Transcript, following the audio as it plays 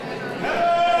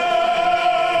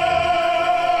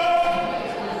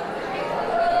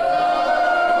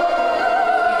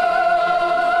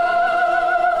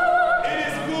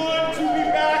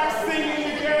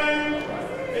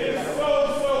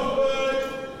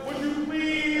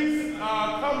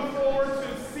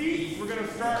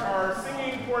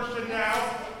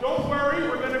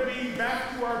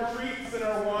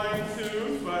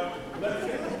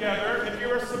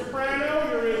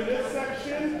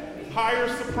Higher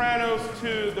sopranos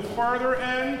to the farther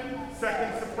end,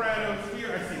 second sopranos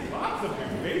here. I see lots of big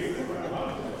faces.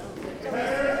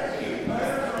 Tenors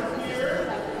are here,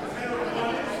 tenor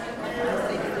one is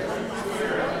here,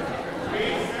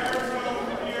 bass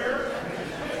baritone here,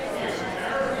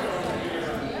 baritone here,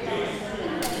 bass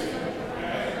two,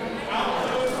 okay?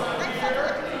 Altos are here.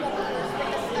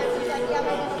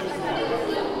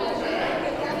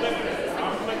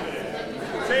 I'm flipping it.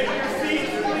 Take your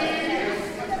seats, please.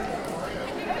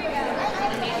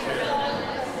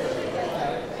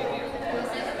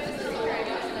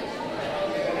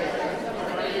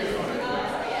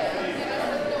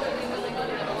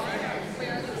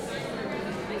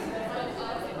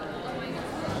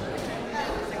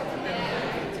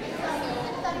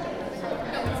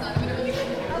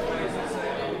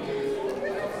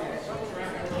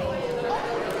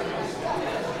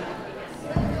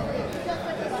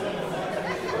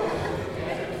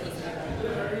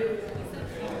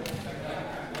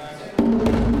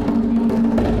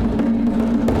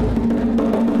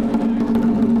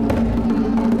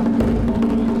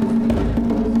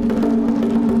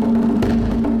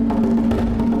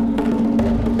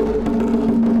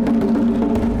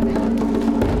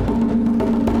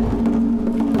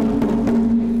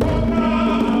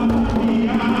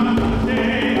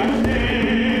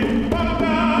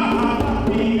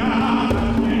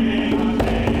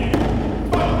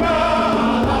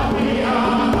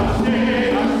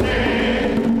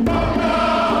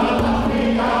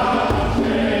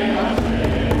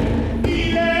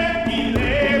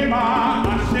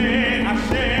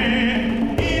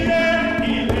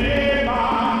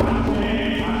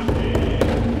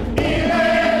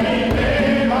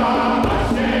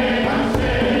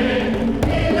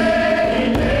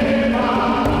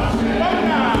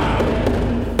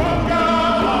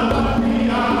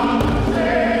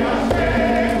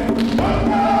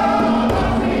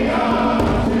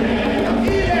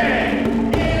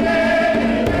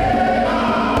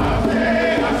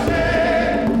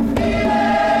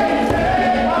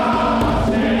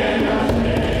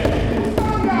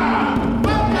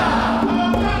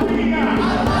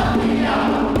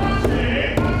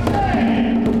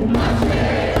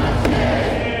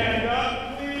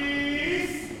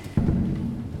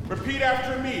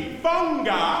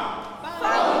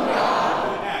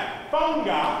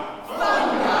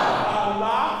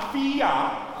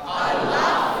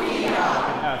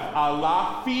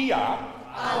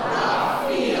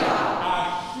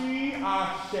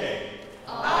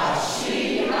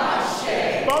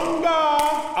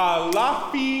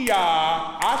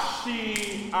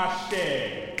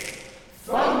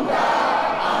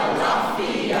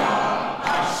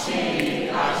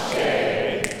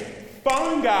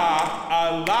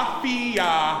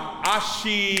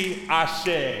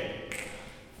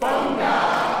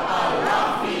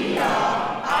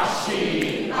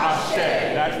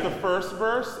 That's the first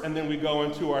verse, and then we go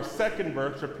into our second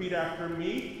verse. Repeat after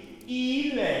me.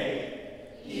 Ile,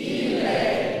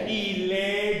 ile,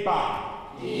 ileba,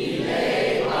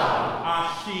 ileba,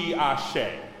 ashi, ashe.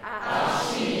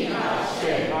 Ashi,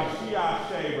 ashe. Ashi,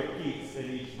 ashe repeats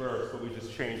in each verse, but we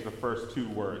just changed the first two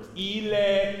words.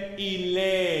 Ile,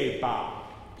 ileba.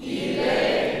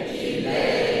 Ile,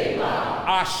 ileba.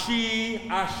 Ashi,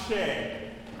 ashe.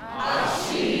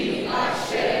 Ashi,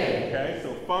 ashe. Okay, so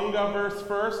funga verse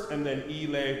first, and then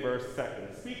ile verse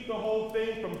second. Speak the whole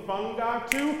thing from funga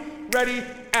to ready,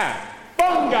 and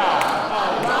funga,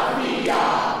 alafia,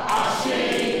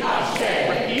 ashi, ashe.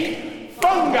 Repeat,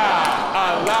 funga,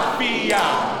 alafia,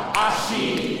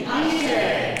 ashi,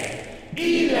 ashe.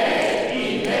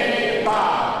 Ile, ba,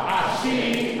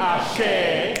 ashi, ashe.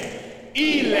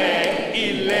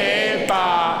 Ile,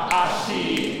 ba,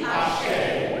 ashi,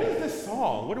 ashe.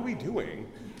 What are we doing?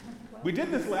 We did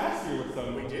this last year with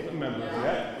some members.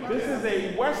 Yeah? This is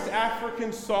a West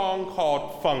African song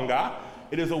called Funga.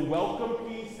 It is a welcome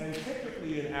piece, and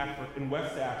typically in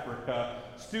West Africa,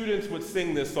 students would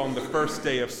sing this on the first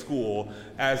day of school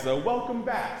as a welcome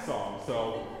back song.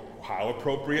 So how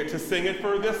appropriate to sing it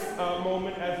for this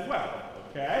moment as well.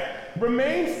 Okay?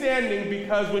 Remain standing,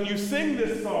 because when you sing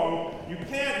this song, you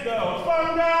can't go,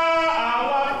 Funga,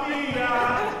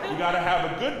 alafia. You gotta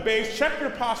have a good bass. Check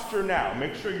your posture now.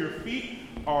 Make sure your feet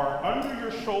are under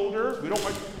your shoulders. We don't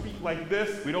like feet like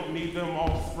this. We don't need them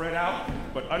all spread out,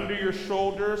 but under your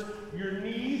shoulders. Your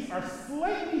knees are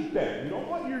slightly bent. You don't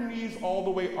want your knees all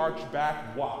the way arched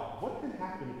back. Why? What can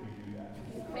happen if you do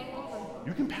that?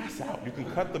 You can pass out. You can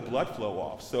cut the blood flow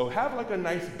off. So have like a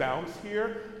nice bounce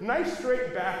here. Nice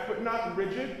straight back, but not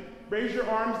rigid. Raise your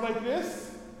arms like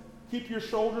this. Keep your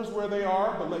shoulders where they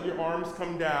are, but let your arms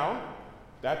come down.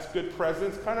 That's good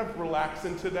presence. Kind of relax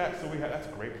into that. So that's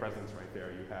a great presence right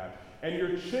there you have. And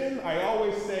your chin, I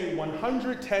always say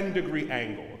 110-degree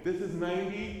angle. If this is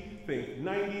 90, think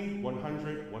 90,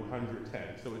 100, 110.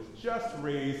 So it's just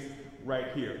raised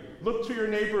right here. Look to your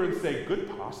neighbor and say, good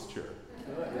posture.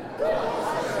 Good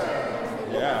posture.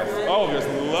 Yes. Oh, there's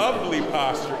lovely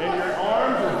posture. And your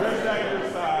arms are just at your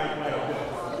side like this.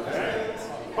 Okay?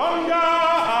 Funga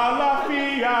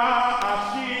alafia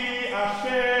ashi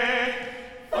ashe.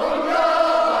 Funga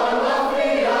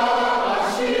alafia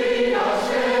ashi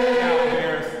ashe. Now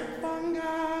there's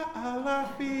funga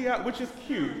alafia, which is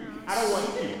cute. I don't want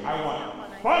cute. I want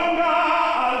funga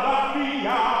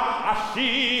alafia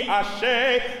ashi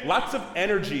ashe. Lots of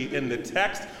energy in the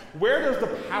text. Where does the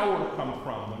power come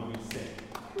from when we sing?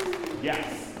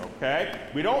 Yes, okay?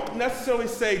 We don't necessarily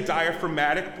say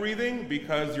diaphragmatic breathing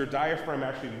because your diaphragm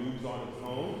actually moves on its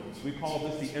own. We call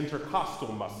this the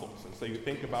intercostal muscles. And so you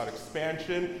think about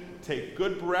expansion, take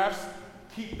good breaths,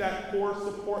 keep that core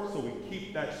support so we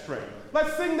keep that strength.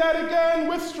 Let's sing that again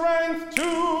with strength.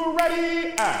 2,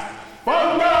 ready, and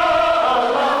funga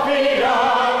alafia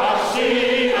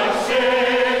ashi ashe.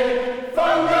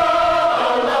 Funga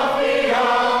alafia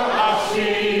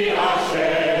ashi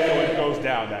ashe. So it goes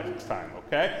down that time,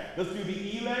 okay? Let's do the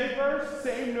Ile verse,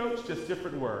 same notes, just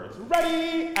different words.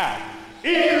 Ready, and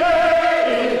Ile,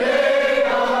 Ile.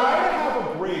 Now try to have a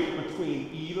break between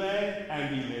Ile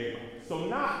and Ile. So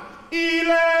not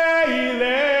Ile,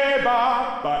 Ile,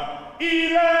 ba, but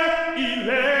Ile,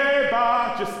 Ile,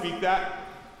 ba. Just speak that.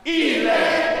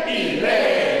 Ile,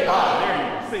 Ile, ba. There you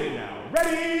go. Sing it now.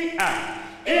 Ready, and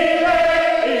Ile,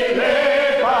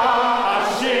 Ile, ba.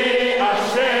 Ashi,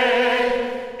 ashe.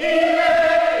 Ile,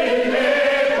 Ile,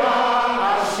 ba.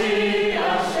 Ashi,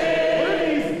 ashe. What are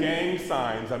these gang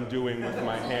signs I'm doing with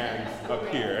my hands up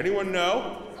here? Anyone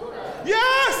know?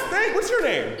 Yes! What's your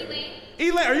name? Elaine.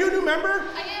 Elaine, are you a new member?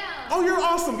 I am. Oh, you're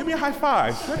awesome. Give me a high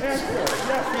five. Good answer.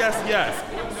 Yes.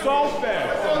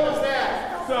 Solfege. What was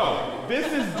that? So,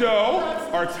 this is do,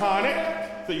 our tonic.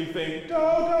 So you think do, do,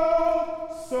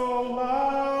 sol,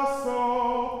 la,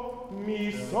 sol,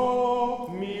 mi, sol.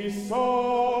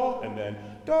 And then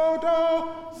do, do,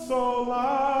 sol,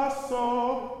 la,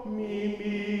 sol,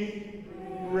 mi,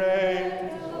 re.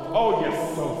 Oh, you're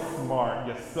so smart.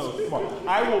 You're so smart.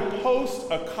 I will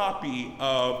post a copy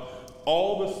of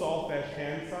all the solfege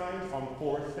hand signs on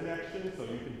Chorus Connection so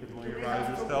you can familiarize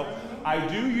yourself. I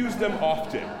do use them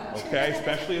often, okay,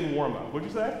 especially in warm-up. What'd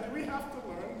you say? Do we have to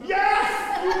learn? Yes!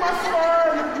 You must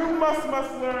learn! You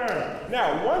must learn.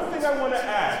 Now, one thing I want to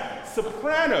add,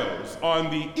 sopranos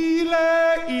on the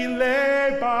ile,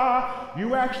 ile, ba,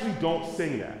 you actually don't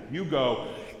sing that. You go,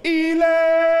 ile,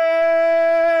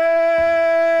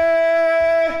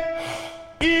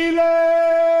 ile.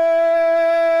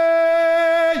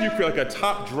 You feel like a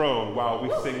top drone while we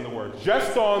sing the words.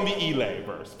 Just on the ile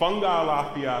verse. Funga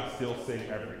alafia, still sing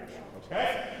everything.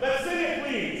 Okay? Let's sing it,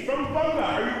 please. From Funga.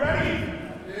 Are you ready?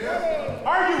 Yes.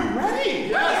 Are you ready?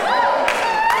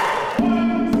 Yes.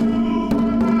 1, 2, 3.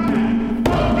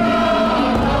 Funga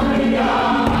alafia,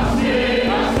 ashi,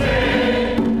 ashe.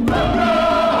 Funga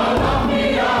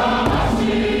alafia,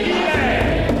 ashi, ashe.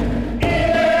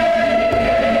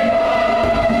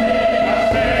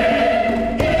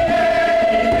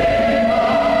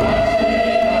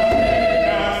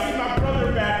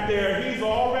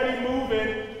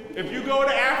 If you go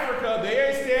to Africa, they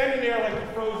ain't standing there like the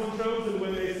Frozen Chosen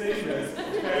when they sing this,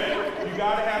 okay? You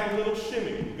gotta have a little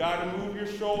shimmy. You gotta move your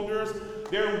shoulders.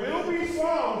 There will be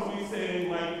songs we sing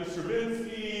like the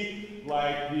Stravinsky,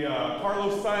 like the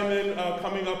Carlos Simon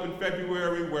coming up in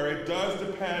February, where it does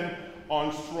depend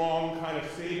on strong kind of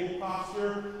stable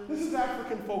posture. This is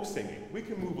African folk singing. We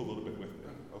can move a little bit with it.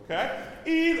 Okay?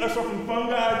 Let's start from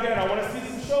Funga again. I want to see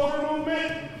some shoulder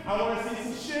movement. I want to see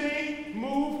some shimmy.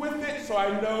 Move with it so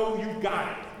I know you got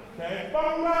it. Okay?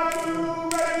 Funga, 2,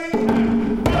 ready?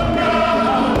 Funga,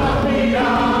 alafia,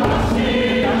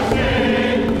 ashi, ashe.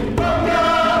 Funga,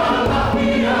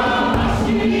 alafia,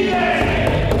 ashi, ashe.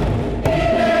 Yeah.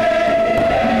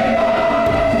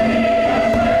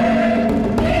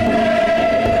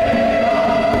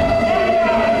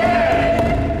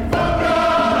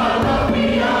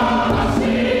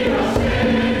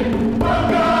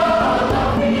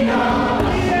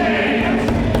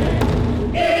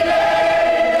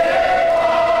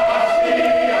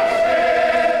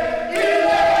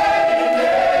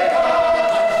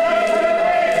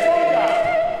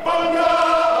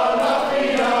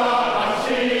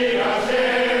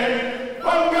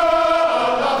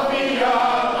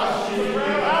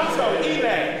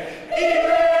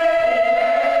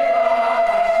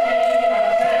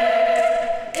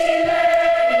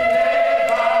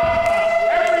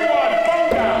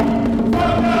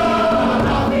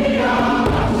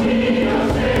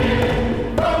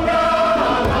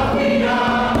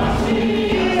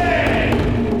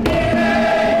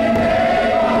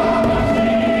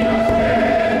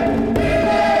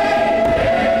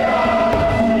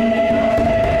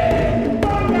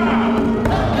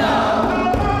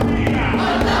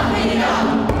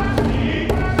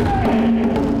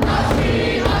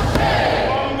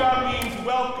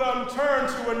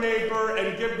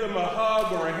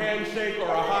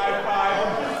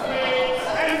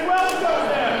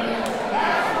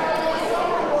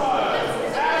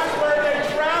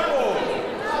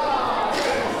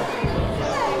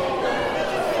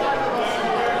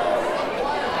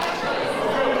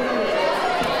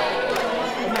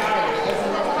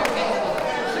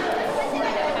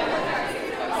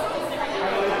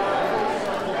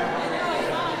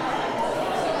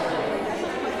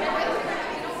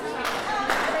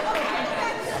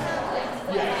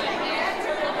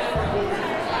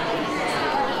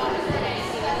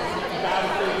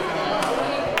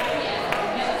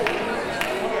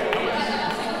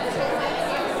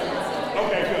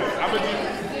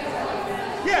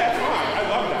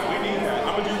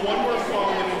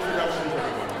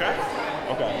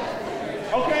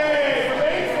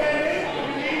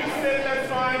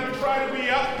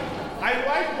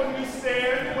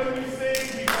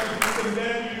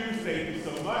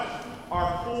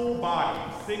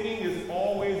 singing is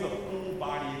always a full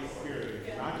body experience.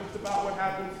 It's not just about what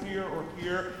happens here or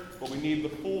here, but we need the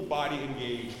full body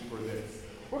engaged for this.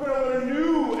 We're going to learn a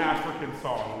new African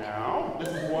song now. This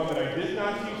is one that I did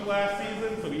not teach last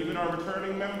season, so even our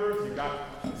returning members, you've got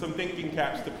some thinking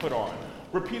caps to put on.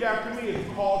 Repeat after me.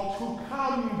 It's called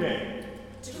Tukambe.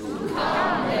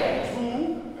 Tukambe.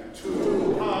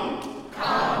 Tukambe.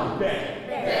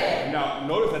 Now,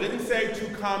 notice I didn't say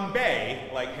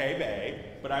Tukambe, like hey bae,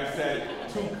 but I said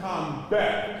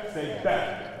Tukambe. Say be.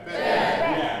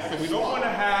 Yeah, so we don't want to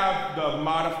have the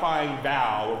modifying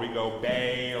vowel where we go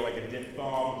bay or like a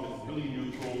diphthong, which is really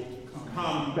neutral.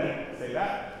 Tukambe. Say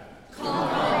that.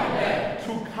 Tukambe.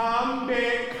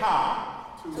 Tukambe ka.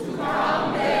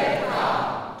 Tukambe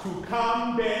ka.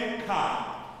 Tukambe ka.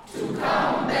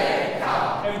 Tukambe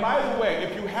ka. And by the way,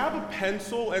 if you have a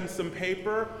pencil and some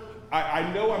paper,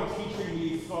 I know I'm teaching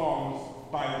these songs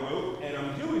by rote, and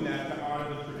I'm doing that to honor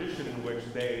the tradition in which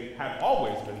they have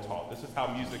always been taught. This is how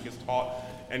music is taught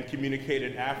and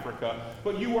communicated in Africa.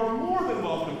 But you are more than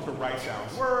welcome to write down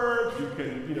words. You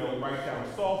can, write down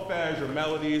solfege or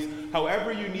melodies,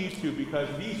 however you need to, because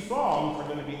these songs are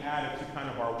going to be added to kind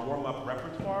of our warm-up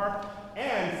repertoire,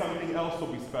 and something else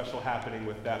will be special happening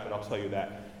with that, but I'll tell you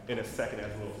that in a second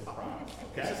as a little surprise.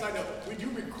 Okay? Just like we do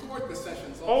record the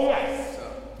sessions also. Oh, yes.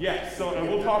 Yes, so, and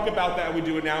we'll talk about that when we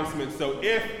do announcements. So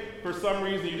if, for some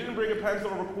reason, you didn't bring a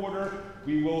pencil or recorder,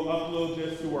 we will upload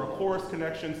this to our Chorus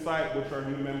Connection site, which our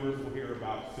new members will hear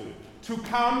about soon.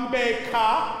 Tukambe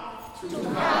ka.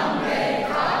 Tukambe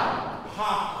ka.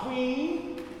 Pa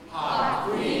queen. Pa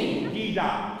queen.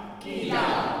 Gida.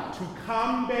 Gida.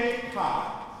 Tukambe ka.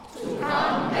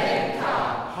 Tukambe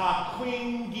ka. Pa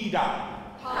queen gida.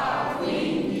 Pa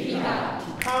queen gida.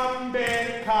 Tukambe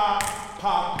ka.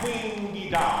 Pa queen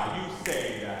gida. You say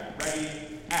that. Ready?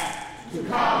 Act.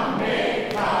 Tukambe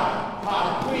ka. Pa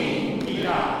queen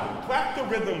gida. Clap the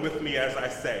rhythm with me as I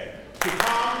say it.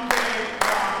 Tukambe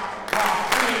ka. Pa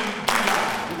queen gida.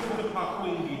 Listen to pa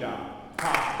queen gida.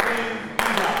 Pa queen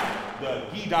gida. The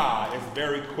gida is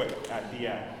very quick at the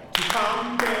end.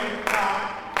 Tukambe ka.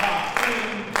 Pa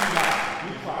queen gida.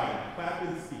 You try it. Clap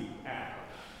and speak. Act.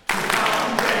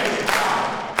 Tukambe ka.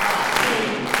 Pa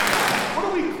queen gida. What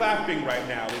are we clapping right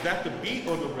now? Is that the beat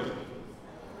or the rhythm?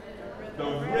 The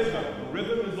rhythm. The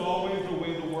rhythm is always the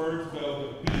way the words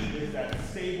go. The beat is that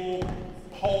stable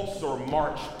pulse or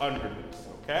march under this,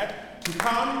 okay?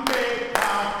 Tukambe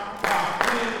ka. Pa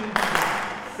queen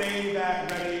gida. Say that,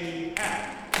 ready,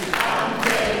 act.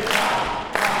 Tukambe ka.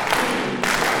 Pa queen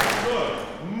gida. Good.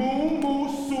 Moo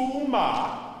suma.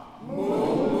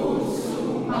 Moo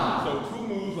suma. So two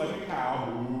moos like a cow.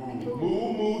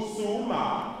 Moo suma.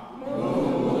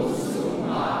 Moo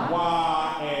suma. Wa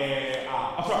e a.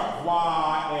 I'm sorry. Wa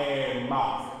e ma.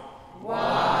 Wa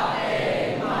e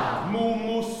ma.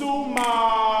 Moo suma.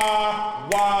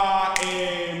 Wa e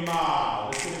ma.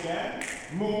 Listen again.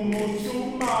 Moo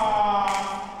suma.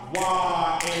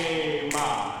 Wa e ma.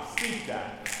 Speak that.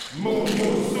 Moo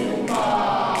suma.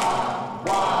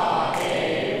 Wa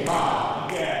e ma.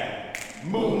 Again.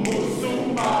 Moo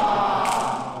suma.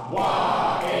 Wa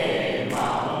e ma.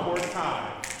 One more time.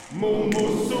 Moo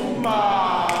suma.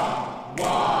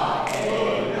 Wa e ma.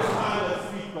 Good. This time let's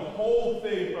speak the whole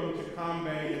thing from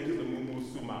Tukambe into the moo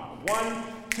suma. 1,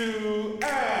 2,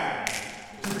 and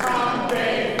Tukambe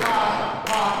ka.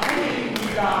 Pa queen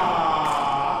gida.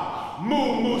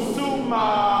 Moo suma.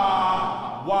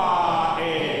 Wa e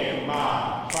ma.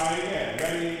 Try it again.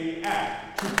 Ready?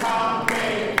 Act. Tukambe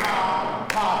ka.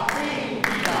 Pa queen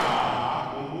gida.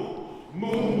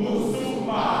 Moo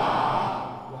suma.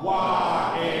 Wa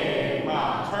e ma.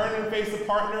 Turn and face a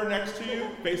partner next to you.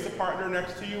 Face a partner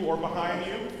next to you or behind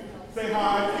you. Say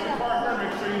hi to your partner.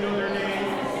 Make sure you know their name.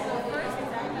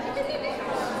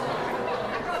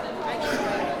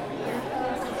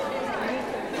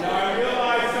 Now I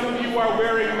realize some of you are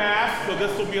wearing masks, so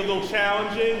this will be a little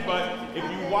challenging, but if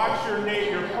you watch your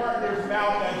partner's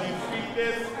mouth as you speak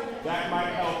this, that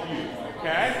might help you,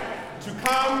 okay?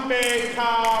 Tukambe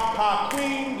ka. Pa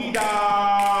queen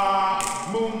gida.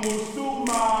 Moo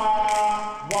suma.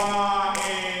 Wa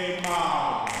e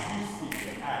ma. You speak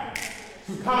it. Act.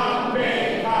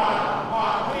 Tukambe ka. Pa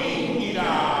queen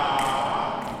gida.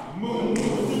 Moo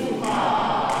suma.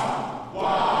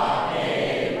 Wa e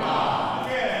ma.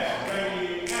 Again.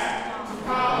 Ready? Act.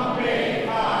 Tukambe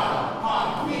ka. Pa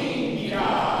queen gida.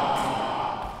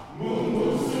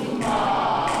 Moo suma.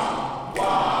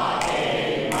 Wa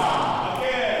e ma.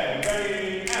 Again.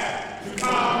 Ready? Act.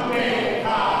 Tukambe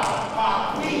ka. Pa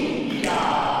queen gida.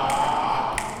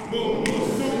 Moo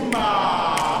suma.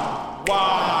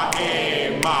 Wa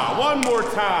e ma. One more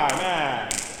time.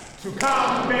 And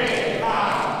Tukambe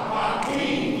ka.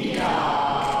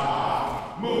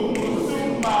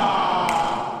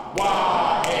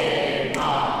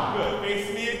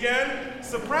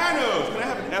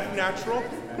 natural.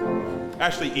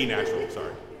 Actually, E natural,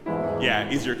 sorry.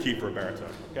 Yeah, easier key for a baritone,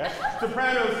 okay?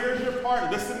 Sopranos, here's your part.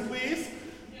 Listen, please.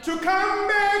 To come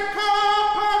back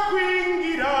up,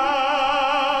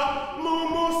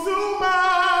 mumusuma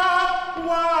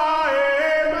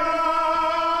waema.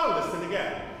 Listen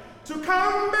again. To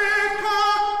come back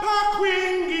up,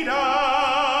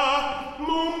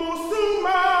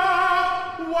 mumusuma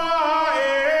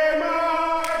waema.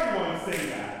 Everyone sing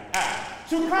that.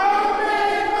 To come back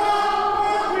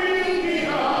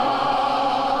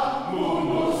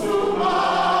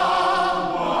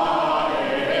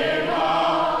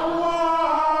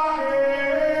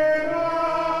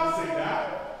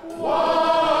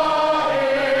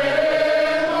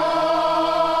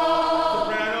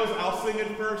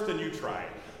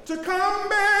to come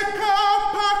back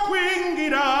up,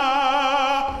 Paquingira,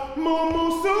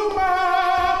 Mumusuma,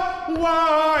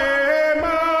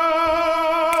 Waema.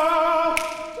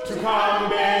 To come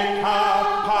back up,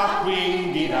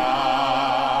 Paquingira,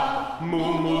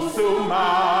 Mumusuma,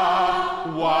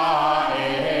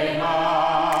 Waema.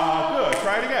 Good,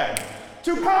 try it again.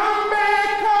 To come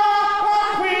back up,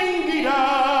 Paquingira,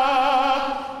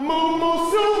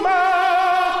 Mumusuma,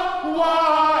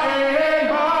 Waema.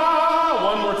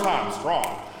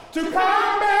 Strong. To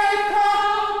come back up,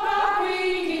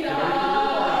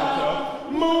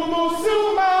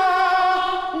 Mumusuma,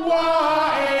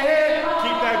 Wae.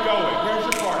 Keep that going. Here's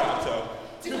your part, alto.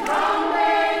 To come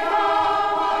back up,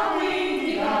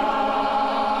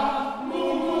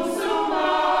 Mumusuma,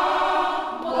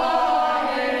 Wae.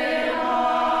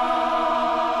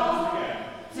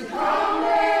 To come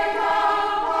back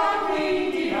up,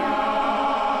 Mumusuma. To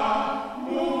come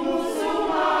back,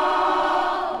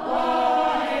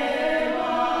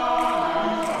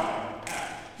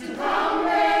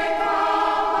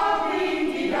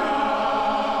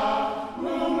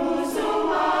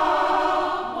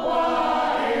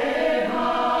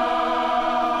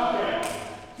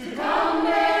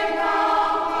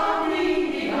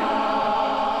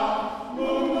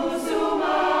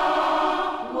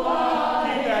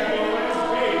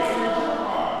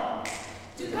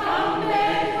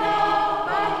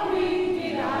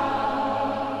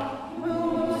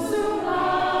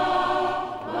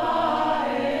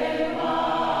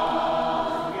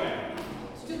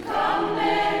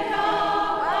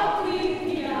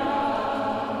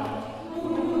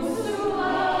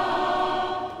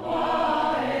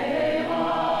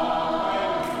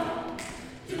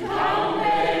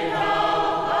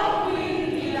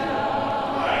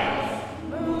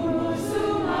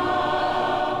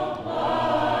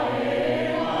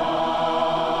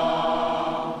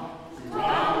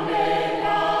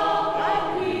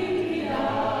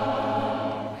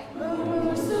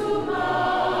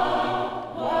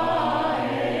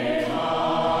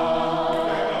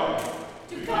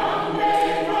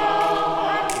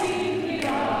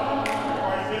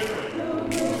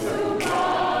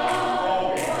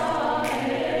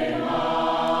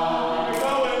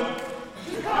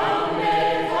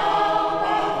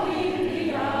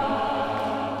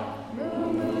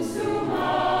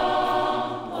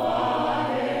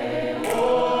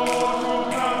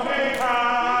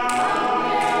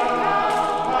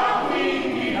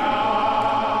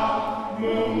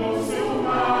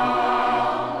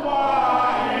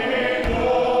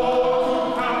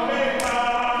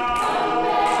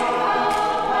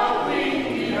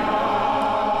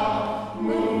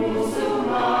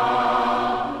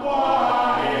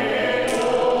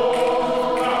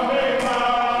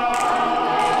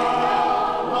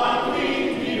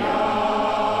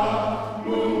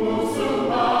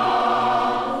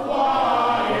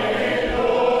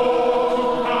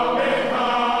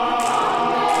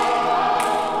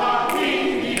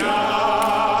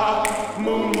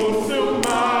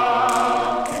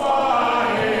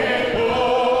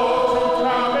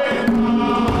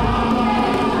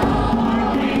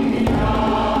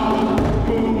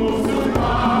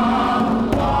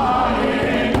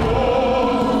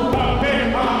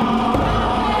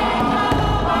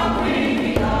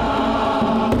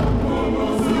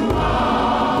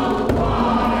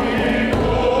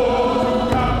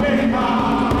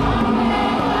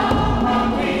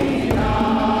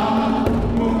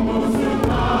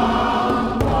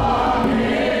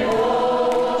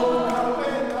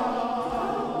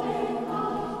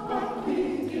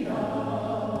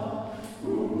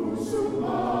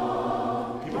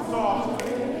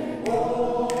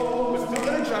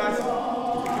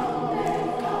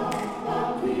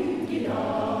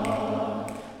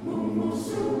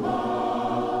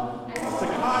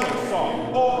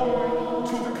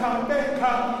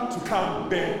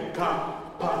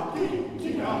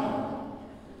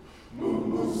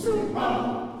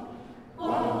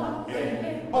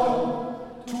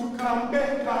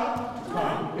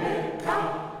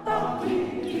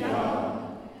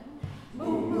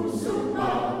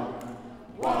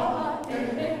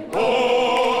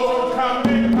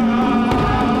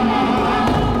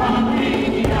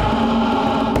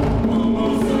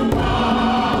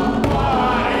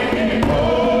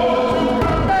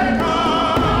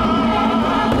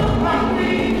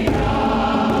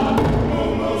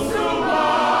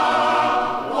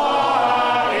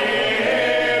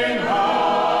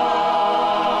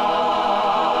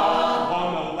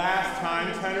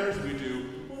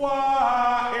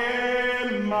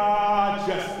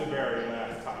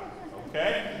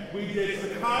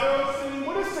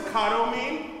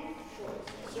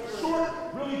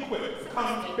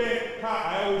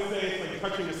 I always say it's like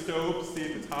touching a stove to see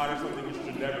if it's hot or something you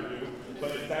should never do,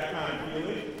 but it's that kind of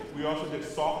feeling. We also did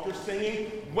softer singing.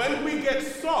 When we get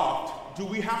soft, do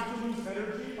we have to lose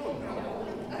energy? Oh, no.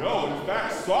 No, in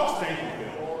fact, soft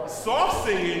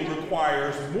singing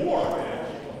requires more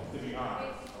energy, to be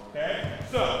honest, okay?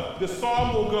 So, the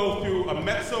song will go through a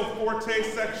mezzo forte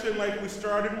section like we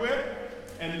started with,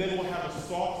 and then we'll have a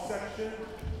soft section,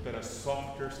 then a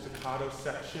softer staccato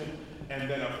section, and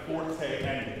then a forte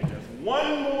ending. There's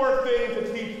one more thing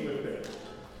to teach with it.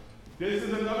 This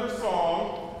is another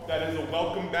song that is a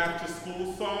welcome back to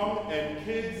school song, and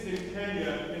kids in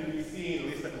Kenya can be seen, at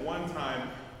least at one time,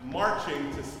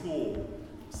 marching to school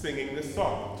singing this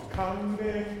song.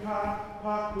 Tukambe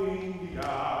pa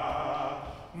kwingira,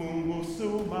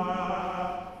 mumusuma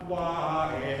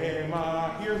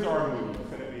waema. Here's our move. It's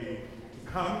going to be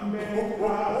Tukambe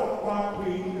pa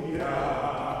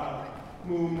kwingira,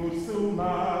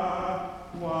 mumusuma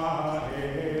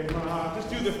waema. Just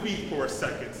do the feet for a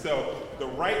second. So the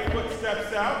right foot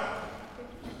steps out.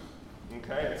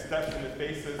 Okay, it steps and it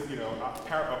faces,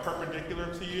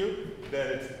 perpendicular to you. Then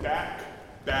it's back,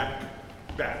 back,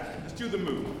 back. Just do the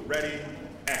move. Ready,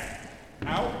 and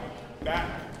out, back,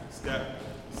 step,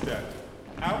 step.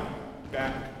 Out,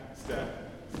 back, step,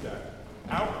 step.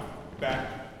 Out,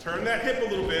 back. Turn that hip a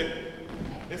little bit.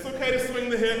 It's okay to swing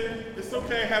the hip. It's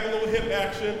okay, have a little hip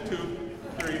action. 2,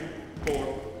 3, 4.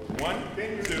 1,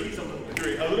 2,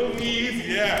 3. A little knees,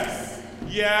 yes.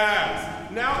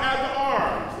 Yes. Now add the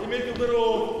arms. You make a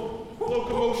little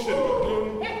locomotion.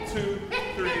 1, 2,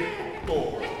 3, 4.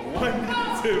 1,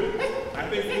 2. I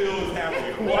think Phil is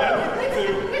happy. 1,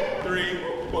 2, 3,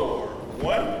 4.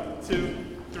 1, 2,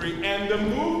 3. And the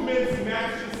movements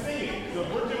match the singing. So if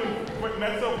we're doing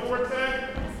mezzo forte,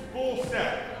 full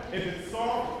step. If it's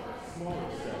soft,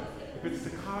 smaller step. If it's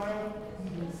staccato,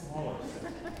 even smaller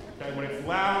step. Okay, when it's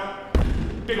loud,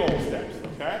 big old steps,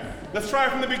 okay? Let's try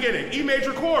it from the beginning. E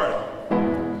major chord.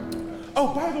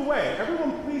 Oh, by the way,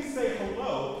 everyone please say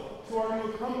hello to our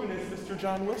new accompanist, Mr.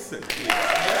 John Wilson.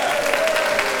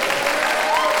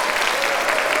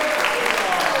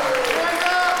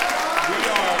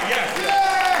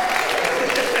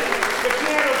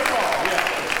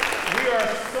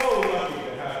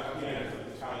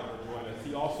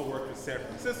 San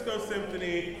Francisco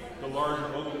Symphony, the larger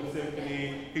Oakland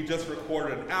Symphony. He just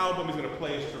recorded an album. He's going to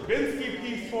play a Stravinsky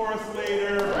piece for us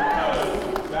later.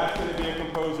 That's going to be a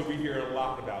composer we hear a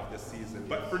lot about this season.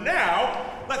 But for now,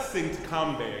 let's sing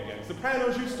Tukambe again.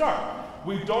 Sopranos, you start.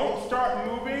 We don't start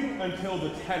moving until the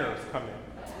tenors come in.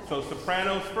 So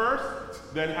sopranos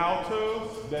first, then altos,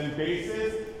 then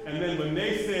basses, and then when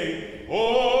they sing,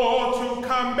 oh,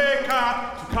 Tukambe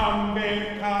ka,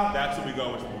 that's when we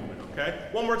go into movement. Okay?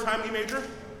 One more time, E major.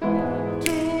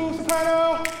 To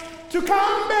soprano,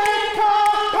 Tukambe ka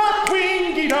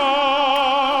kwingira,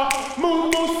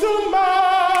 mumusuma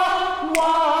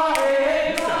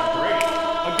wae. You sound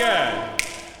great. Again.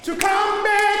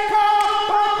 Tukambe ka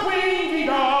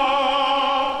kwingira,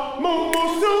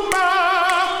 mumusuma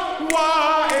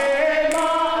wae.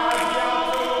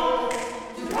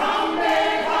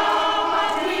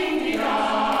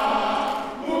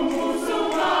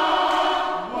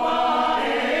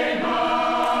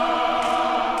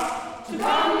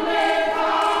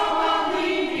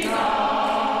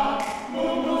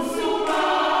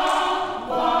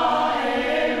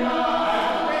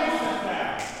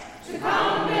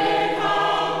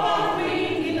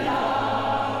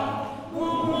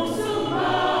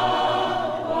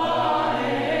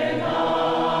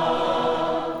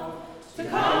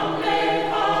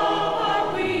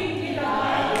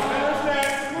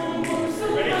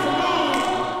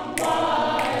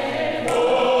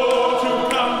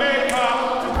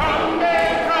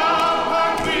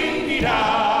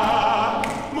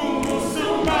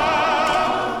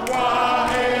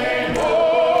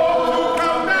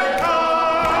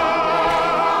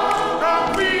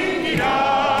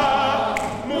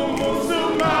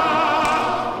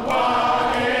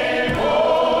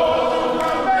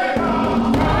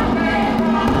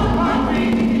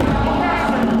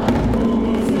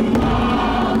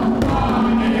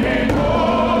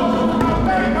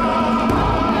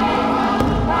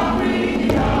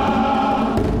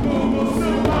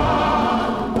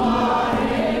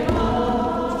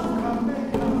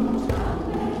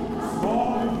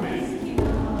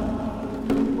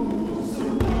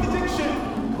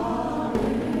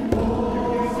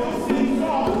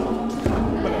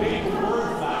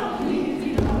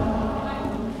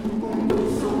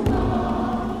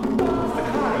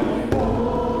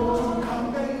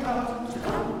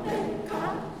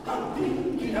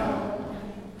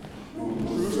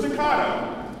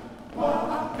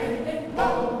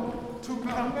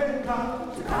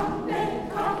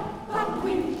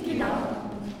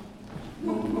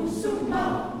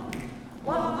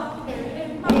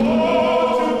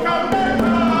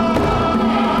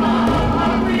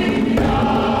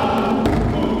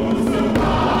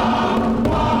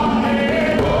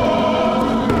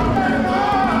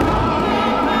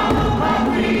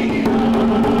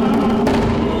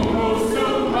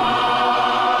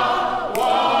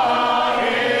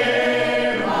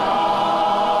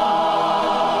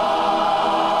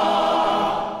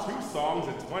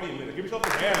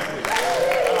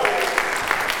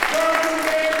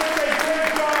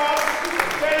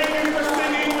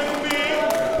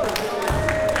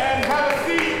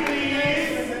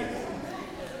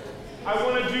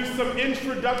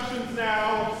 Introductions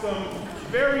now of some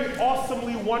very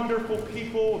awesomely wonderful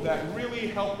people that really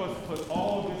help us put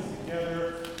all of this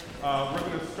together. We're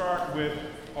going to start with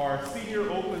our senior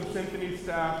Oakland Symphony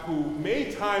staff who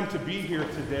made time to be here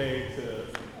today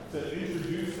to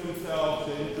introduce themselves,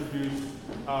 to introduce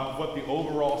what the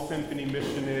overall symphony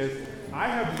mission is. I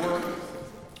have worked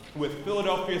with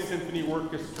Philadelphia Symphony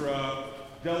Orchestra,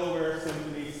 Delaware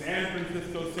Symphony, San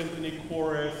Francisco Symphony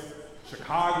Chorus,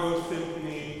 Chicago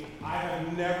Symphony. I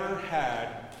have never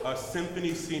had a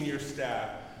symphony senior staff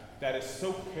that is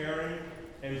so caring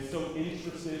and so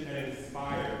interested and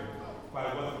inspired by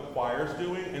what the choir's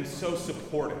doing and so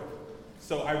supportive.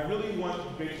 So I really want to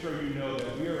make sure you know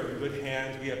that we are in good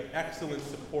hands. We have excellent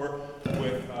support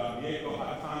with Mieko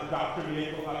Hatana, Dr.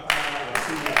 Mieko Hatana,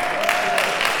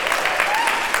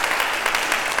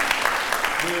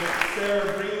 with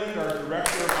Sarah Breland, our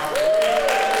director of operations.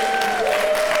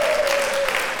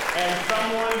 And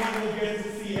someone you will get to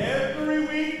see every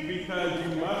week because you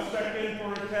must check in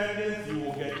for attendance. You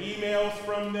will get emails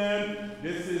from them.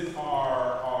 This is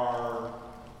our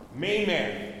main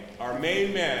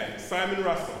man, Simon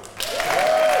Russell. Let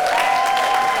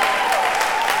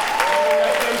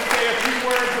them say a few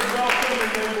words of welcome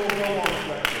and then we'll go on with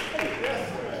lecture. Yes,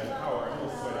 how are you?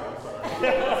 I'm sorry.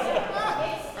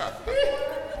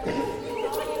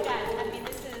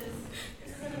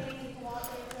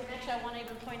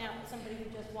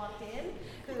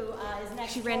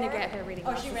 She ran to get her reading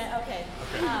glasses. Oh, she ran, okay.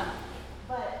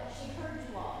 But she heard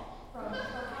you all from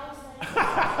her house next door.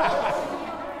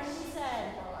 And she said,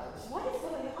 what is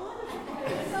going on?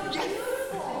 It's so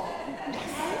beautiful. And I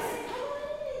said, come on in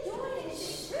and enjoy it. And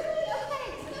she's really okay.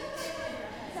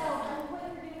 So what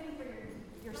you're doing for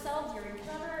yourselves, your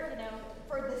encounter,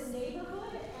 for this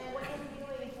neighborhood, and what you're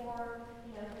doing for,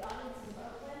 the audience of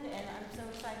Oakland. And I'm so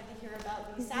excited to hear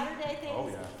about these Saturday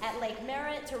things at Lake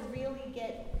Merritt to really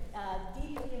get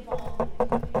deeply involved in the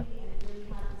community, and it really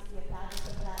happens to be a fabulous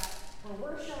of that, where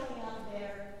we're showing up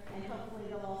there, and hopefully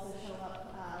they'll also show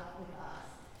up with us.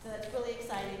 So that's really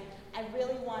exciting. I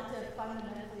really want to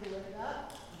fundamentally lift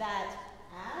up that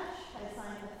Ash has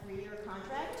signed a 3-year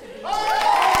contract to be the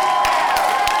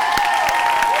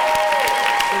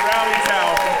rally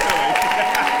towel from Philly.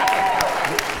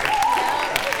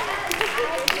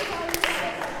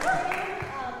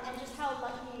 And just how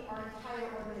lucky our entire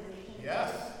organization is.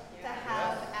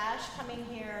 Coming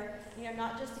here,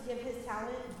 not just to give his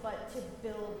talent, but to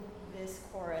build this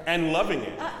chorus. And loving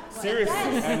it. Seriously,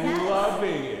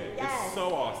 loving it. Yes. It's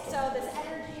so awesome. So this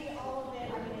energy, all of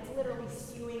it, it's literally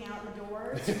spewing out the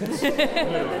doors.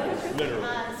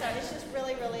 literally. So it's just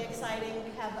really, really exciting.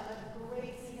 We have a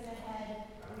great season ahead.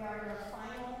 We are in our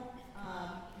final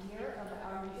year of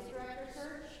our music director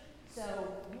search. So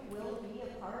you will be a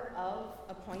part of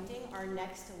appointing our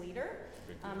next leader.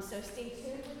 So stay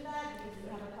tuned with that because we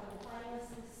have a couple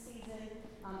finalists this season,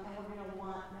 and we're going to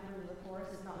want members of the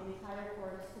chorus, if not the entire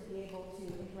chorus, to be able to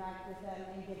interact with them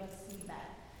and give us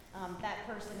feedback. That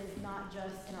person is not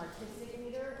just an artistic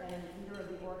leader and a leader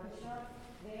of the orchestra.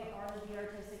 They are the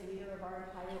artistic leader of our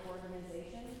entire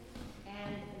organization,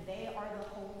 and they are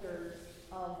the holders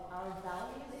of our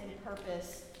values and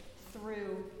purpose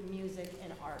through music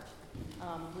and art,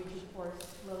 which of course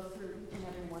flows through each and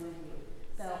every one of you.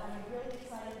 So I'm really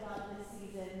excited about this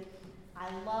season. I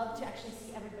love to actually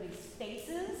see everybody's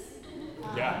faces.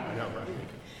 Yeah, I know, right?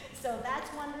 So that's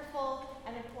wonderful.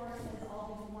 And of course, as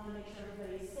always, we want to make sure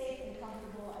everybody's safe and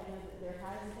comfortable. I know that there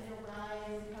has been a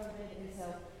rise in COVID, and so,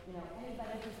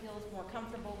 anybody who feels more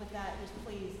comfortable with that, just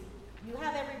please, you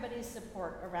have everybody's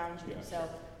support around you. Yes. So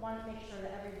want to make sure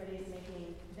that everybody is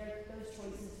making those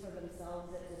choices for themselves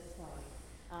at this point.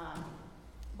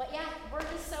 But yeah, we're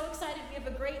just so excited. We have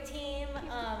a great team,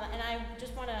 and I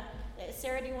just want to,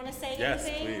 Sarah, do you want to say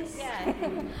anything? Yes, please. Yeah.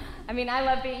 I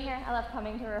love being here. I love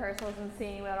coming to rehearsals and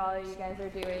seeing what all of you guys are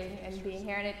doing and being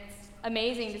here. And it's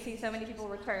amazing to see so many people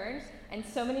return and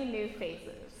so many new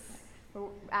faces.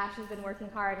 Ash has been working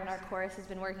hard and our chorus has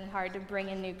been working hard to bring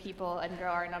in new people and grow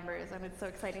our numbers, and it's so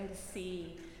exciting to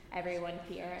see everyone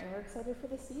here, and we're excited for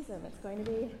the season. It's going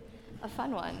to be a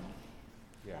fun one.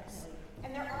 Yes.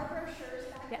 And there are brochures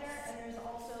back Yes. there, and there's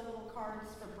also little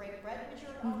cards for Break Bread, which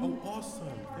are Oh, awesome.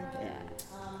 Thank you.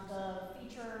 The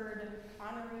featured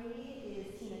honoree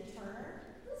is Tina Turner,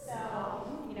 so,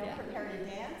 prepare to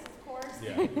dance, of course.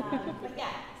 Yeah. But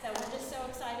yeah, so we're just so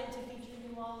excited to feature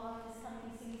you all on this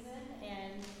coming season,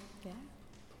 and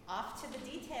off to the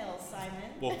details,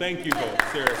 Simon. Well, thank you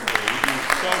both, seriously. You do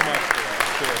so much for us,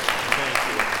 seriously. Thank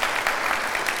you.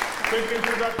 Quick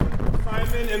introduction,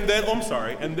 Simon,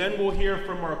 and then we'll hear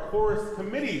from our chorus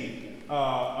committee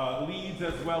leads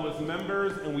as well as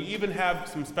members, and we even have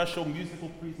some special musical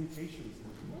presentations.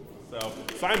 So,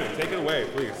 Simon, take it away,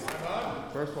 please.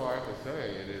 First of all, I have to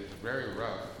say, it is very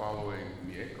rough following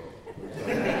Mieko.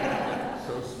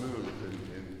 So smooth.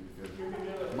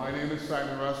 And my name is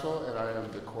Simon Russell, and I am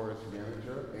the chorus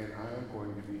manager, and I am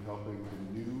going to be helping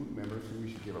the new members, who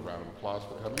we should give a round of applause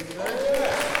for coming today.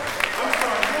 I'm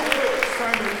sorry, real quick,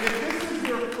 Simon, if this is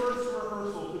your first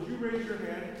rehearsal, could you raise your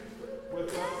hand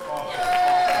with us? Awesome.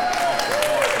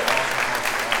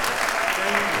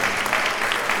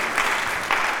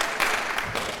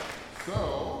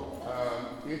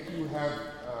 If you have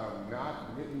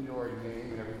not written your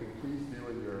name and everything, please do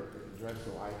in your address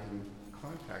so I can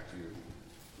contact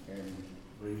you and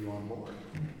bring you on board.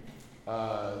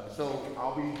 So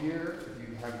I'll be here. If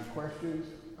you have any questions,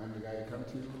 I'm the guy to come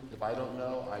to. If I don't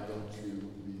know, I go to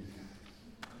these.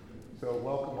 So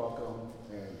welcome,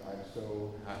 and I'm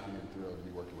so happy and thrilled to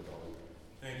be working with all of you.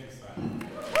 Thank you, Simon.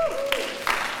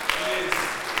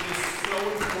 It is so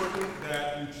important that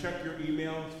you check your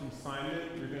emails from Simon.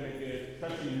 You're going to get,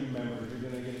 especially new members, you're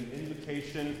going to get an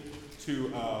invitation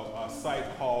to a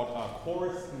site called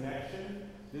Chorus Connection.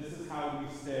 This is how we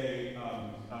stay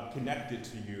connected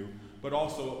to you, but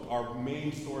also our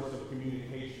main source of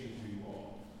communication to you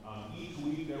all. Each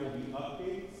week there will be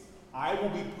updates. I will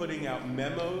be putting out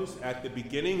memos at the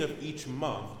beginning of each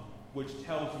month, which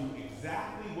tells you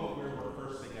exactly what we're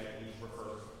rehearsing at each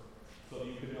rehearsal. So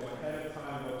you can know ahead of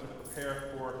time what to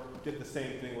prepare for. Did the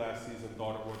same thing last season,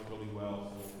 thought it worked really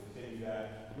well, so we'll continue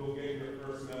that. You'll get your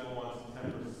first memo on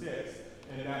September 6th,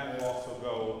 and that will also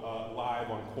go live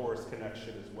on Chorus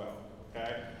Connection as well,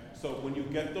 okay? So when you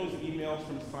get those emails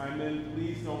from Simon,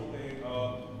 please don't think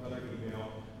of another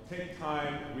email. Take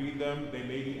time, read them. They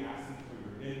may be asking for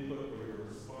your input or your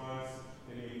response.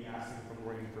 They may be asking for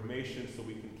more information so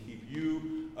we can keep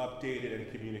you updated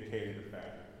and communicated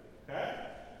effectively, okay?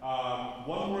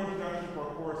 One more introduction for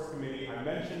our chorus committee. I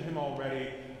mentioned him already.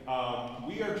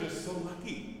 We are just so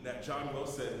lucky that John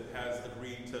Wilson has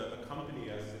agreed to accompany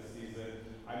us this season.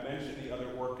 I mentioned the other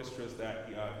orchestras that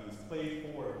he's played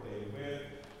for or played with.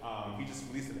 He just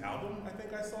released an album, I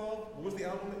think I saw. What was the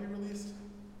album that you released?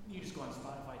 You just go on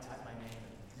Spotify, type my name.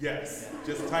 Yes,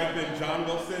 just type in John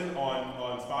Wilson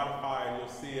on Spotify and you'll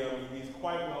see him. He's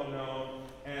quite well known.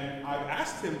 And I've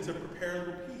asked him to prepare a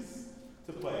little piece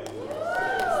to play.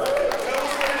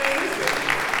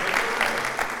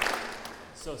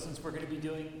 So since we're going to be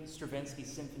doing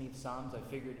Stravinsky's Symphony of Psalms, I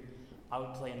figured I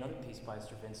would play another piece by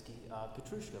Stravinsky,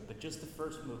 Petrushka, but just the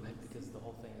first movement because the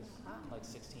whole thing is like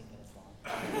 16 minutes long.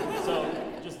 So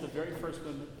just the very first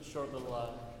movement, short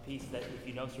little piece that if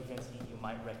you know Stravinsky, you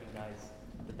might recognize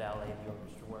the ballet, the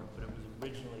orchestra work, but it was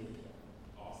originally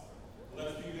awesome.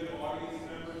 Let's be good audience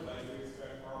members, like we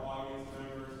expect our audience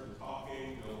members and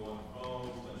talking, no on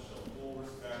phones, let's show full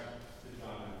respect to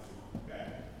John and Simone,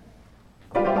 okay?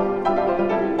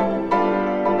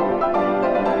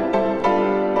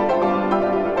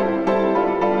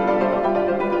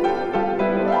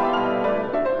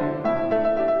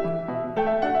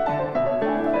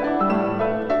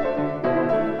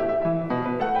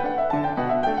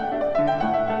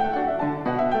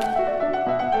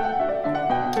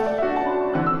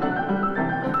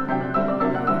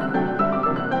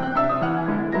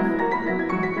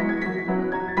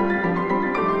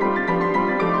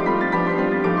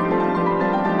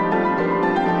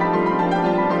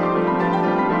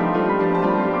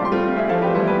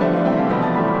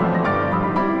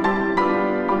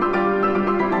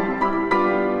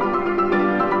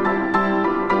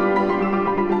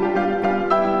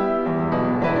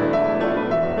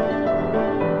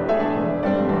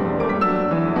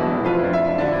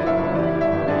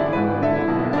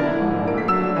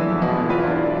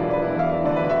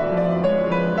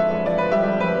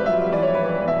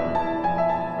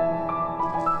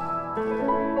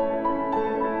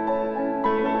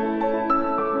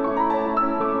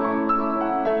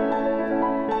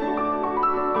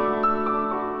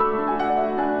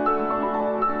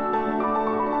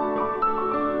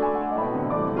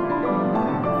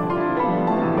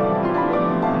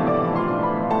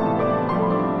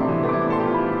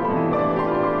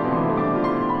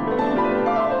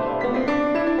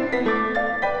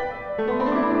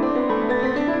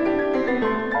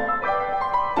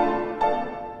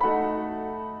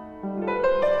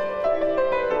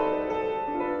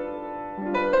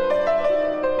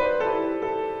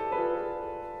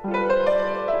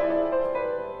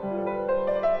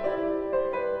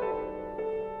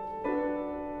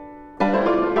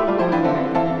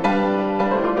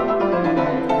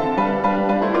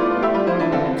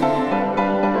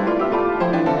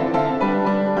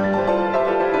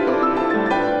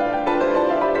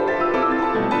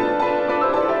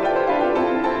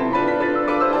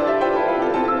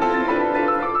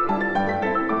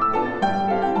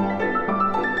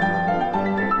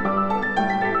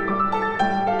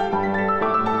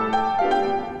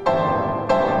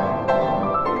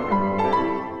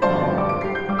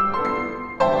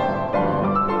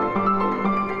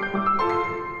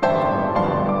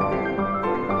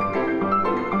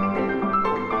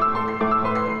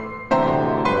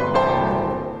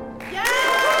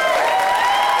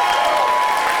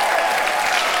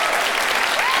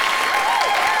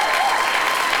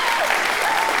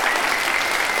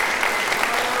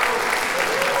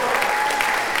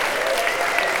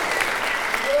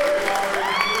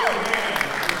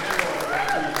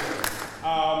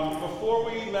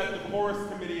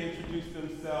 committee introduce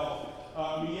themselves.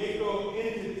 Mieko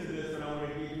hinted to this, and I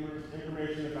want to give you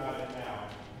information about it now.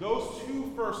 Those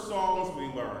two first songs we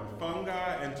learned,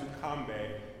 Fungi and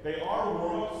Tukambe, they are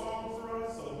warm-up songs for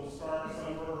us, so we'll start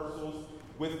some rehearsals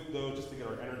with those just to get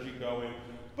our energy going.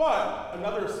 But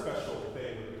another special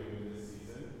thing we're doing this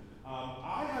season,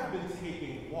 I have been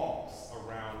taking walks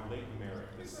around Lake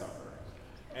Merritt this summer.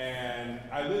 And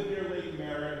I live near Lake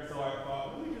Merritt, so I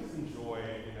thought, let me just enjoy,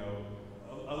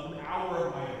 an hour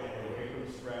of my day away from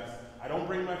stress. I don't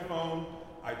bring my phone,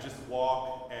 I just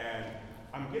walk, and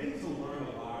I'm getting to learn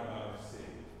a lot about our city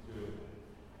doing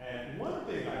it. And one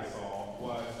thing I saw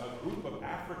was a group of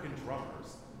African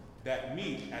drummers that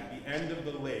meet at the end of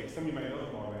the lake. Some of you might know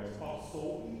them already. It's called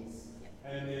Soul Beats.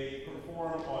 And they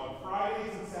perform on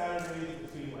Fridays and Saturdays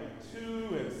between like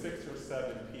 2 and 6 or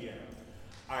 7 p.m.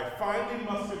 I finally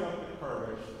mustered up the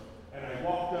courage, and I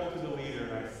walked up to the leader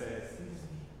and I said, "Excuse me,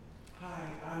 hi,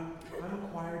 I'm a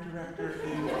choir director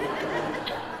in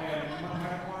and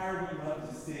my choir would love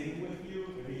to sing with you."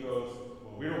 And he goes,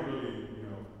 "Well, we don't really,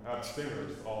 have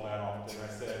singers all that often." I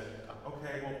said,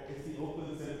 "Okay, well, it's the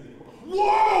Oakland Symphony."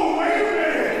 Whoa, wait a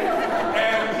minute!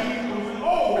 And he was like,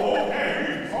 "Oh, okay, we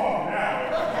can talk now."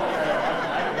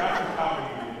 Okay, that's the topic.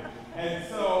 And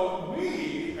so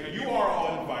you are all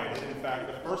invited. In fact,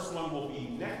 the first one will be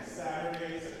next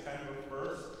Saturday, September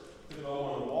 1st, to go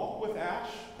on a walk with Ash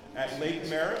at Lake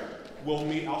Merritt. We'll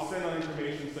meet, I'll send out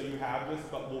information so you have this,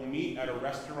 but we'll meet at a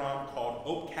restaurant called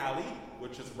Oak Cali,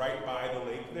 which is right by the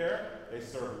lake there. They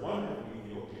serve wonderful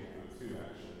Ethiopian food too,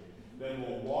 actually. Then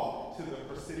we'll walk to the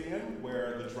Presidium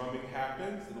where the drumming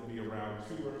happens. It'll be around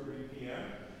 2 or 3 p.m.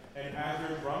 And as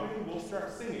they're drumming, we'll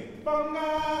start singing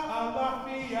Bunga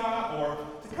Alafia or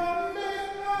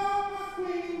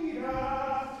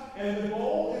And the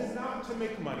goal is not to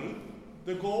make money.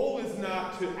 The goal is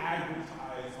not to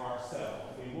advertise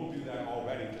ourselves. I mean, we'll do that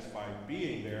already just by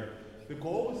being there. The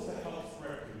goal is to help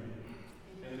spread community.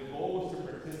 And the goal is to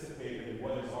participate in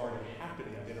what is already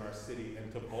happening in our city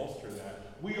and to bolster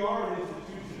that. We are an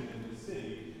institution in the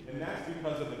city, and that's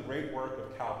because of the great work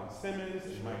of Calvin Simmons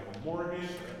and Michael Morgan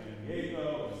and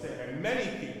Diego and many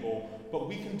people, but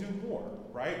we can do more,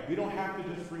 right? We don't have to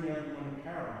just bring everyone in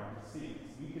Paramount to see us.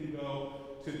 We can go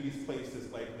to these places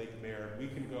like Lake Merritt. We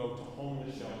can go to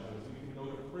homeless shelters. We can go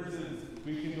to prisons.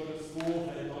 We can go to schools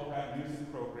that don't have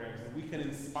music programs. And we can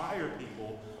inspire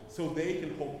people so they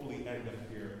can hopefully end up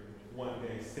here one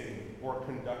day singing or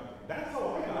conducting. That's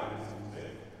how I got into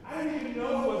music. I didn't even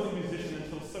know I was a musician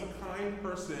until some kind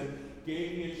person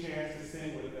gave me a chance to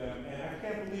sing with them. And I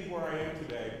can't believe where I am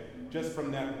today just from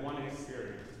that one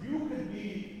experience. You could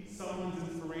be someone's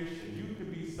inspiration. You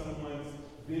could be someone's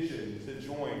vision to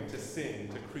join, to sing,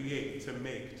 to create, to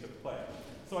make, to play.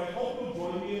 So I hope you'll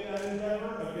join me in that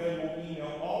endeavor. Again, we'll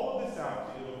email all of this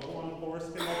out to you. It'll go on Chorus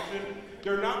Connection.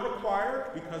 They're not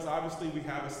required because obviously we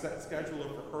have a set schedule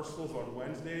of rehearsals on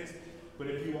Wednesdays. But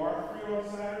if you are free on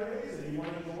Saturdays and you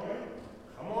want to join,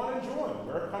 come on and join.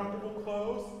 Wear comfortable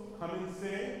clothes, come and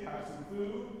sing, have some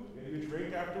food, maybe a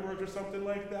drink afterwards or something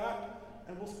like that,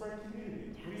 and we'll spread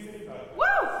community. What do you think about it? Woo!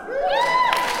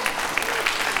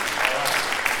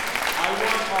 I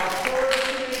want our chorus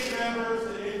committee members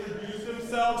to introduce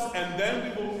themselves, and then we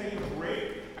will take a break.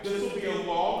 This will be a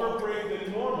longer break than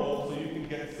normal, so you can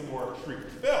get some more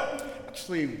treats. Phil.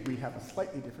 Actually, we have a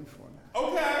slightly different format.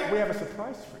 Okay. We have a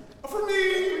surprise for you. For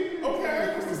me.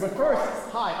 Okay. But first,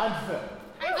 hi, I'm Phil.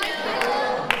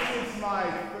 This is my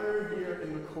 3rd year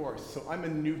in the course, so I'm a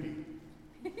newbie.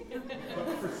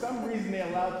 But for some reason, they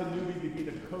allowed the newbie to be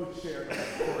the co-chair of the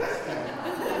course team.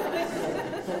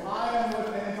 So I am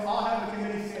with, and so I'll have the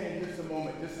committee say in just a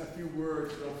moment, just a few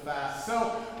words real fast. So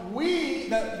we,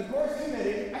 the course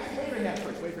committee, actually wave your hands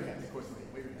first, wave your hands, of course,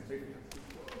 wave your hands, wave your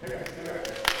hands.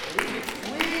 Here we go.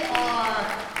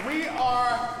 We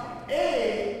are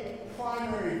a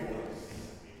primary voice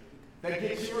that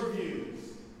gets your views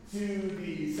to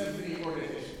the symphony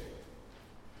organization.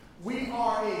 We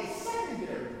are a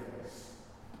secondary voice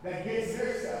that gets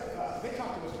their stuff. They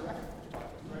talk to us directly.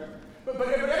 But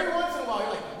every once in a while,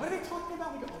 you're like, what are they talking about?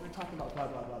 We go, they're talking about blah,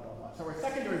 blah, blah, blah, blah. So we're a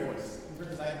secondary voice in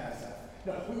terms of that kind of stuff.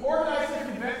 No, we organize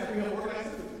different events that we have organized.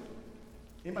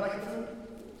 Anybody like the food?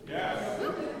 Yes.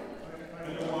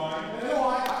 And the wine. And the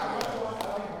wine.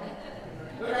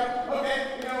 Okay,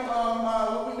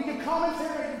 we give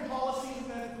commentary and policies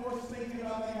and, of course, thinking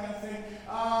about that kind of thing.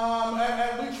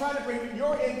 And we try to bring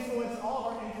your influence, all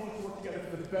of our influence, to work together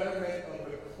for the betterment of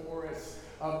the chorus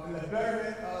and the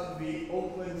betterment of the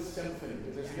Oakland Symphony.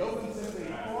 There's the Oakland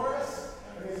Symphony Chorus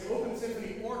and there's the Oakland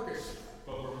Symphony Orchestra.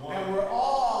 And we're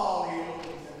all the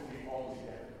Oakland Symphony all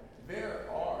together. There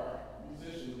are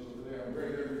musicians over there. I'm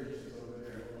very, very musicians over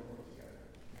there.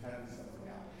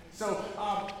 So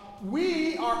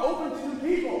we are open to new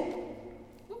people.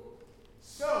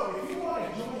 So if you want to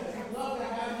join us, we'd love to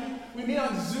have you. We meet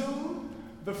on Zoom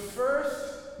the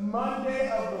first Monday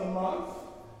of the month.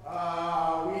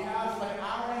 We have like an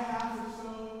hour and a half or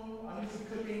so. I'm doing some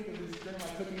cooking because it's during my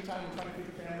cooking time. I'm trying to feed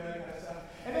the family, that kind of stuff.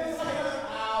 And then it's like another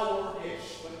hour-ish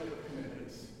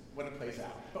when it plays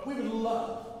out. But we would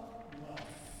love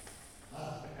to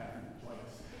have you join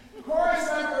us. Chorus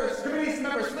members, committee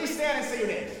members, please stand and say your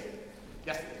names.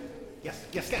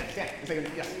 Yes, stand and say your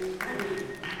name.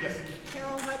 Yes.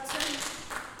 Carol Hudson,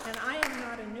 and I am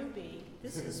not a newbie.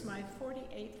 This is my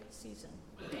 48th season.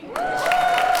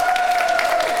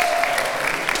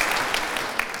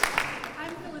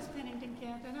 I'm Phyllis Pennington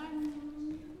Camp, and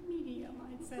I'm medium,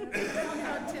 I'd say.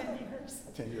 About 10 years.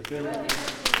 10 years. There we go.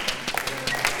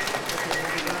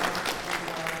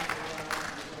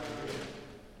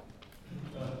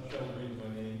 Sheldon Green's my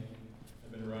name.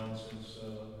 I've been around since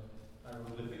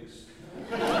hieroglyphics.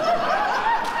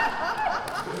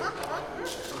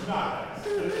 Nice.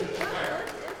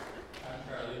 I'm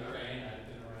Charlie Crane. I've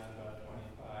been around about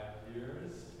 25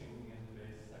 years, singing in the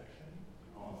bass section.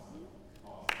 Awesome.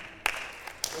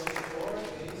 So before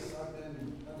this, I think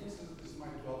this is my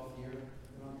 12th year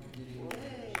on competing.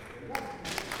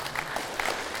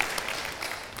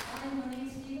 I'm Marie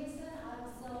Stevenson. I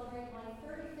will celebrate my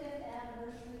 35th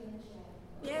anniversary in June.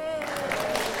 Yay!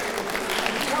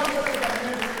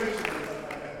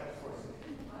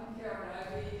 I'm Karen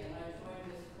Ivey, and I joined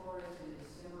this chorus in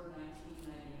December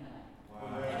 1999. Wow.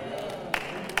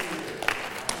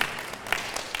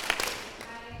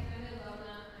 Hi, I'm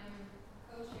Ilona. I'm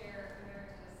co-chair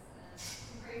emeritus,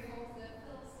 and I'm grateful that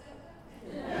Phil stepped up.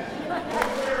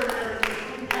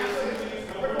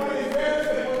 We're going to embarrass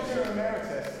the culture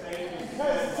emeritus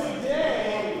because today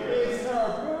is her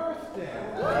birthday.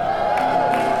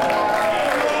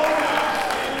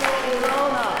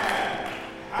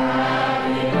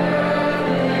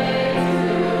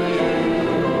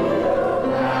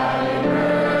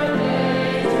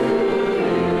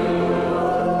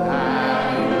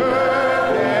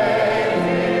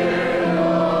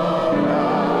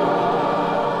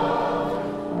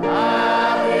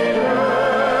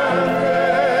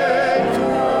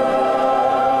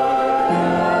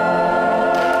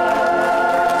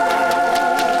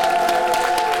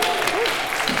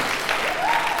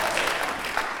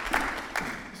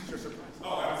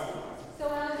 So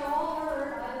as you all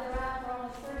heard, I've been around for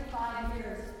almost 35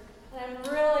 years, and I'm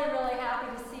really, really happy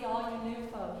to see all you new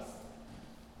folks.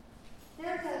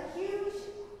 There's a huge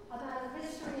amount of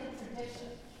history and tradition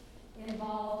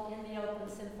involved in the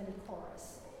Oakland Symphony Chorus.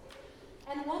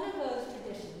 And one of those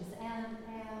traditions, and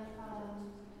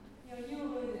you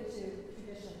alluded to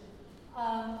tradition,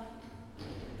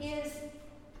 is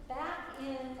back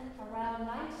in around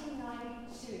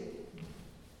 1992.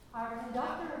 Our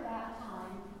conductor at that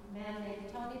time, a man named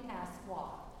Tony Pasqua,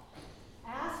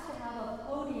 asked to have a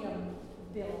podium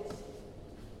built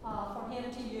for him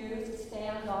to use to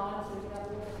stand on so he could have a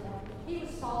little more. He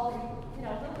was tall, a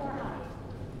little more height.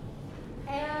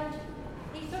 And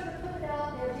he sort of put it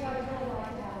out there, gee, I would really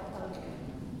like to have a podium.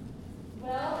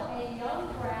 Well, a young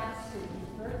grad student,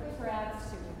 Berkeley grad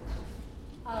student,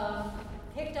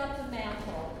 picked up the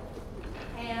mantle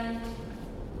and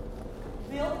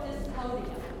built this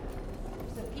podium. It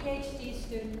was a PhD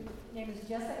student named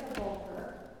Jessica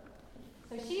Volker.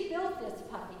 So she built this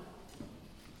puppy.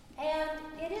 And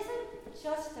it isn't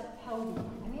just a podium.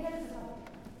 I mean, it is a podium.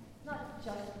 It's not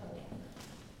just a podium.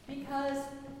 Because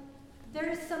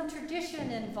there's some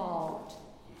tradition involved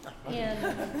in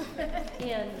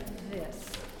this.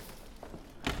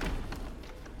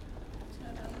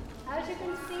 As you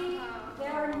can see,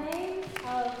 there are names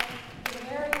of the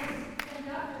various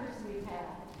conductors we've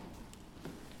had.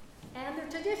 And the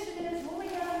tradition is when we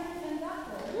get a new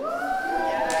conductor.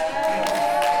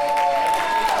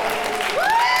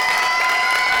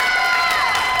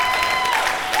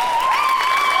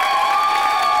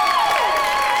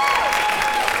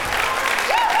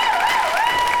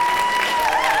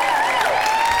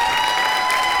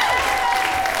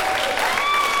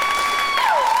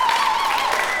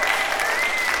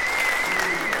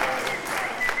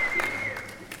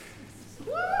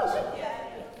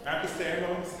 Have to stand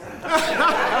on.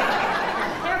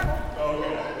 Careful. Oh,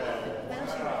 yeah.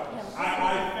 I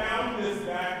found this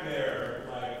back there,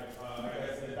 like I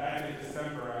guess back in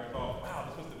December. I thought, wow,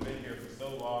 this must have been here for so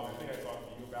long. I think I talked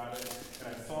to you about it, and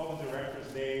I saw the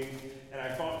director's name, and I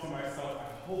thought to myself, I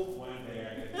hope one day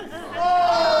I get this.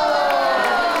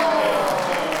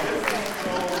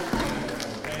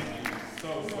 Thank you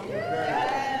so very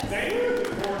much. Thank you.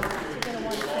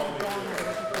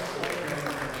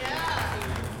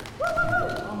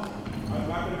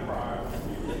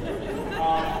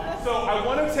 I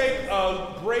want to take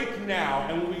a break now,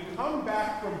 and when we come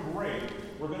back from break,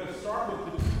 we're going to start with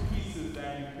the two pieces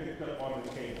that you picked up on the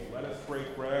table. Let Us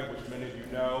Break Bread, which many of you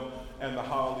know, and the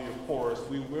Hallelujah Chorus.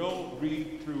 We will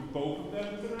read through both of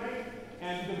them tonight,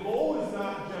 and the goal is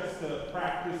not just to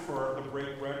practice for the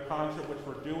Break Bread concert, which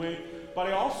we're doing, but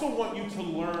I also want you to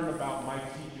learn about my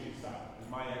teaching style and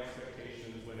my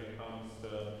expectations when it comes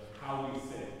to how we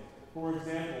sing. For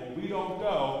example, we don't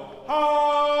go,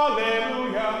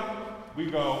 hallelujah. We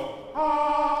go,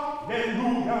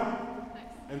 hallelujah.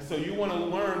 And so you want to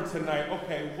learn tonight,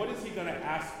 okay, what is he going to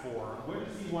ask for? Where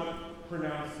does he want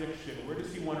pronounced diction? Where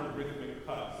does he want a rhythmic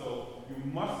cut? So you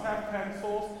must have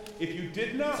pencils. If you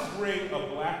did not bring a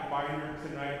black binder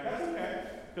tonight, that's okay,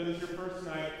 because it's your first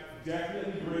night.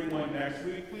 Definitely bring one next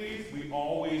week, please. We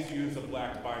always use a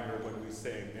black binder when we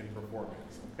sing in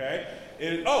performance, okay?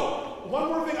 One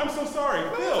more thing. I'm so sorry.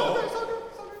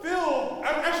 Phil,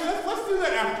 actually, let's do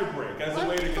that after break.